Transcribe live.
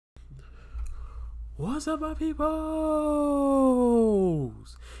What's up, my peoples?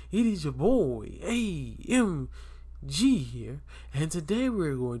 It is your boy, AMG here, and today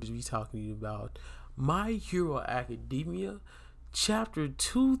we're going to be talking to you about My Hero Academia, Chapter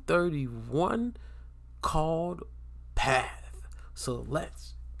 231, called Path. So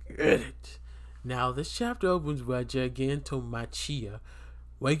let's get it. Now, this chapter opens by Giganto Machia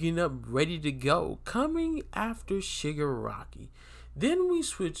waking up ready to go, coming after Shigaraki. Then we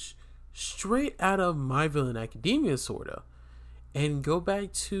switch straight out of My Villain Academia, sorta, and go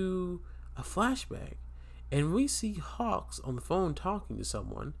back to a flashback, and we see Hawks on the phone talking to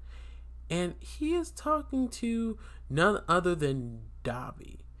someone, and he is talking to none other than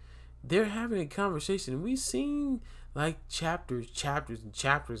Dabi. They're having a conversation. We've seen like chapters and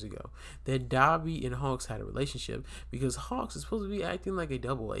chapters ago that Dabi and Hawks had a relationship because Hawks is supposed to be acting like a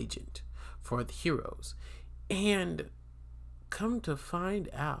double agent for the heroes, and come to find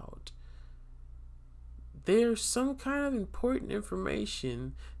out there's some kind of important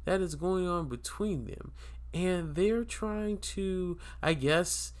information that is going on between them, and they're trying to, I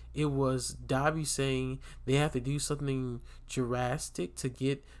guess it was Dabi saying they have to do something drastic to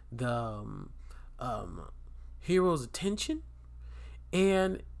get the hero's attention,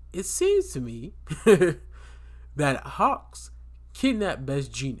 and it seems to me that Hawks kidnapped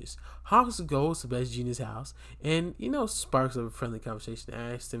Best Genius. Hawks goes to Best Genius' house and, sparks up a friendly conversation,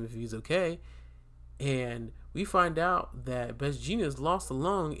 asks him if he's okay. And we find out that Best Genius lost a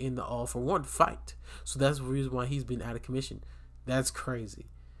lung in the All for One fight. So that's the reason why he's been out of commission. That's crazy.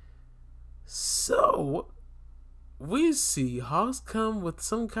 So we see Hawks come with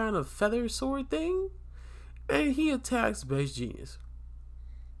some kind of feather sword thing, and he attacks Best Genius.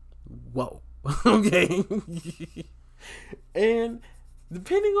 Whoa. Okay. And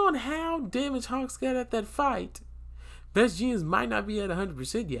depending on how damaged Hawks got at that fight, Best Genius might not be at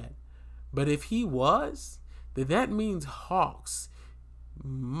 100% yet. But if he was, then that means Hawks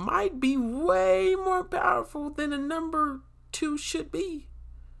might be way more powerful than a number 2 should be.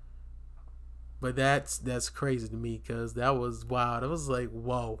 But that's crazy to me, because that was wild. I was like,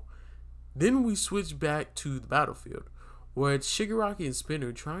 whoa. Then we switch back to the battlefield, where it's Shigaraki and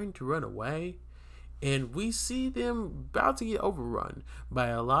Spinner trying to run away. And we see them about to get overrun by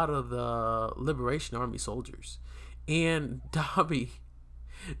a lot of the Liberation Army soldiers. And Dabi...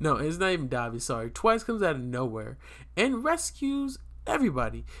 No, it's not even Dabi, sorry. Twice comes out of nowhere and rescues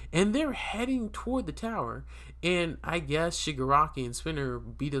everybody. And they're heading toward the tower. And I guess Shigaraki and Spinner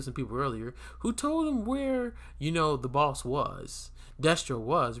beat up some people earlier who told them where, the boss was. Destro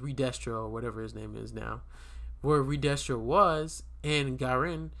was, Redestro, or whatever his name is now. Where Redestro was, and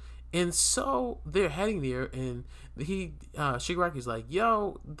Garen. And so they're heading there, and Shigaraki's like,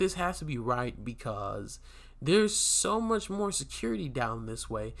 yo, this has to be right because there's so much more security down this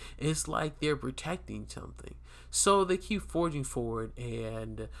way. It's like they're protecting something. So they keep forging forward,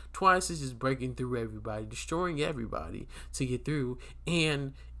 and Twice is just breaking through everybody, destroying everybody to get through.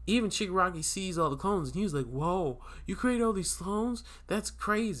 And even Shigaraki sees all the clones, and he's like, whoa, you create all these clones? That's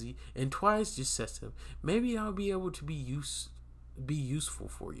crazy. And Twice just says to him, maybe I'll be able to be useful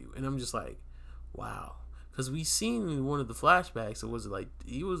for you. And I'm just like, wow. Because we seen in one of the flashbacks,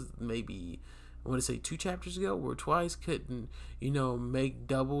 he was maybe, I want to say 2 chapters ago, where Twice couldn't, make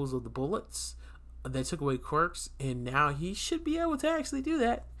doubles of the bullets that took away quirks, and now he should be able to actually do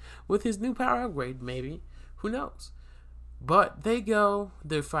that with his new power upgrade, maybe. Who knows? But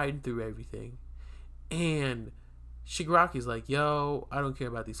they're fighting through everything, and Shigaraki's like, yo, I don't care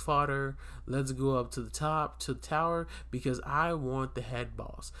about these fodder. Let's go up to the top, to the tower, because I want the head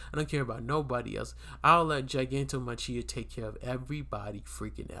boss. I don't care about nobody else. I'll let Giganto Machia take care of everybody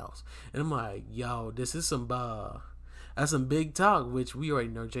freaking else. And I'm like, yo, this is that's some big talk, which we already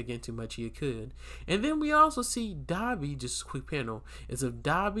know Giganto Machia could. And then we also see Dabi, just a quick panel, it's of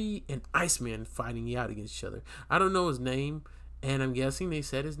Dabi and Iceman fighting out against each other. I don't know his name, and I'm guessing they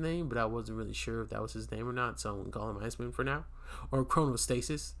said his name, but I wasn't really sure if that was his name or not, so I'm going to call him Iceman for now. Or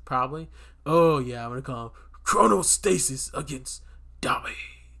Chronostasis, probably. Oh, yeah, I'm going to call him Chronostasis against Dabi.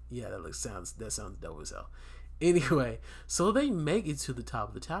 Yeah, that sounds dope as hell. Anyway, so they make it to the top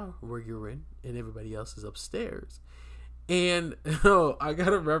of the tower where you're in, and everybody else is upstairs. And, I got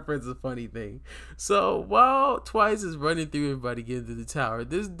to reference a funny thing. So, while Twice is running through everybody getting to the tower,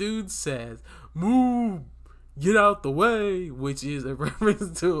 this dude says, move! Get out the way, which is a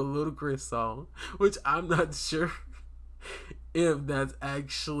reference to a Ludacris song, which I'm not sure if that's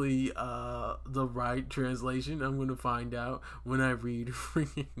actually the right translation. I'm going to find out when I read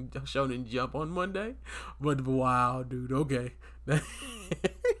freaking Shonen Jump on Monday. But wow, dude, okay. That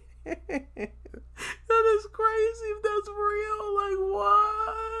is crazy if that's real. Like,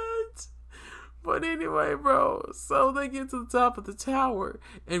 what? But anyway, bro, so they get to the top of the tower,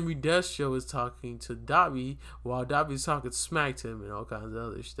 and Redestio is talking to Dabi while Dabi's talking smack to him and all kinds of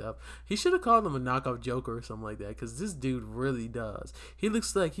other stuff. He should have called him a knockoff Joker or something like that, because this dude really does. He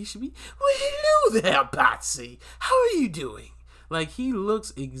looks like he should be, well, hello there, Patsy. How are you doing? Like, he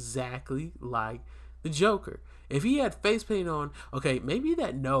looks exactly like the Joker. If he had face paint on, okay, maybe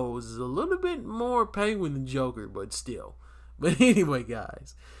that nose is a little bit more penguin than Joker, but still. But anyway,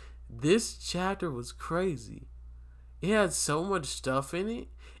 guys. This chapter was crazy. It had so much stuff in it,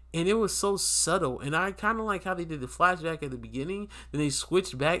 and it was so subtle. And I kind of like how they did the flashback at the beginning, then they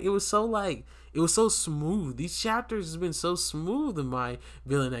switched back. It was so smooth. These chapters have been so smooth in My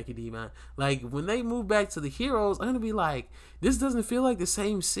Villain Academia. Like, when they move back to the heroes, I'm gonna be like, this doesn't feel like the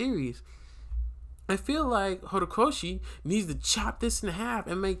same series. I feel like Horikoshi needs to chop this in half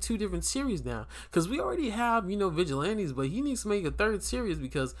and make 2 different series now. Because we already have, Vigilantes, but he needs to make a 3rd series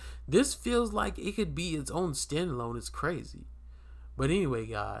because this feels like it could be its own standalone. It's crazy. But anyway,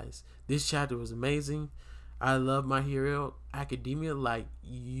 guys, this chapter was amazing. I love My Hero Academia like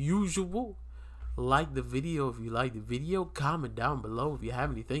usual. Like the video if you like the video. Comment down below if you have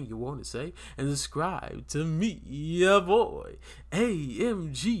anything you want to say. And subscribe to me, your boy,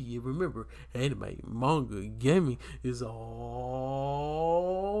 AMG. And remember, anime, manga, gaming is all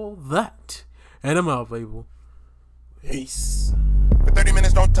that. And I'm out, people. Peace. For 30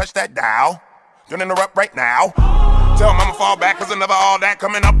 minutes, don't touch that dial. Don't interrupt right now. Tell mama fall back, cause another all that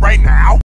coming up right now.